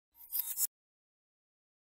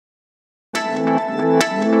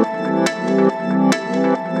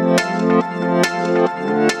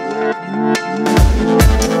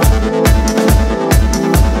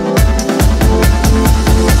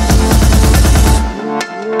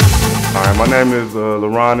Alright, my name is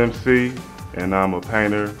LaRon Emcee, and I'm a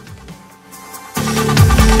painter.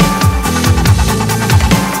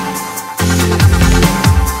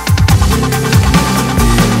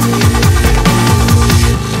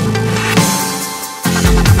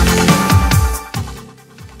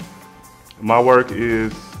 My work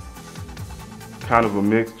is kind of a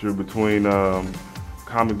mixture between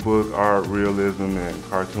comic book art, realism, and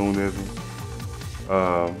cartoonism.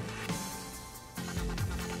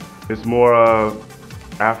 It's more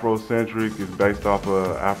Afrocentric. It's based off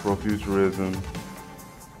of Afrofuturism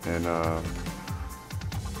and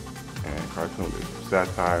cartoonism,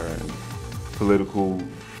 satire, and political,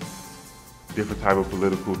 different type of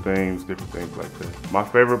political themes, different things like that. My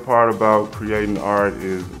favorite part about creating art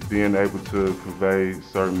is being able to convey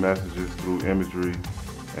certain messages through imagery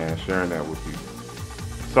and sharing that with people.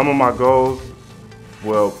 Some of my goals,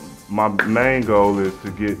 well, my main goal is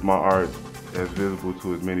to get my art as visible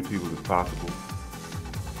to as many people as possible.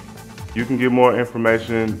 You can get more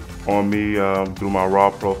information on me through my raw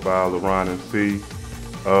profile, LaRon Emcee.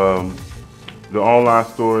 The online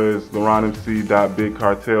store is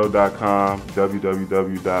laronemcee.bigcartel.com,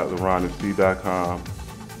 www.laronemcee.com,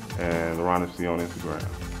 and LaRon Emcee on Instagram.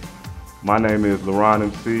 My name is LaRon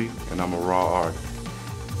Emcee, and I'm a raw artist.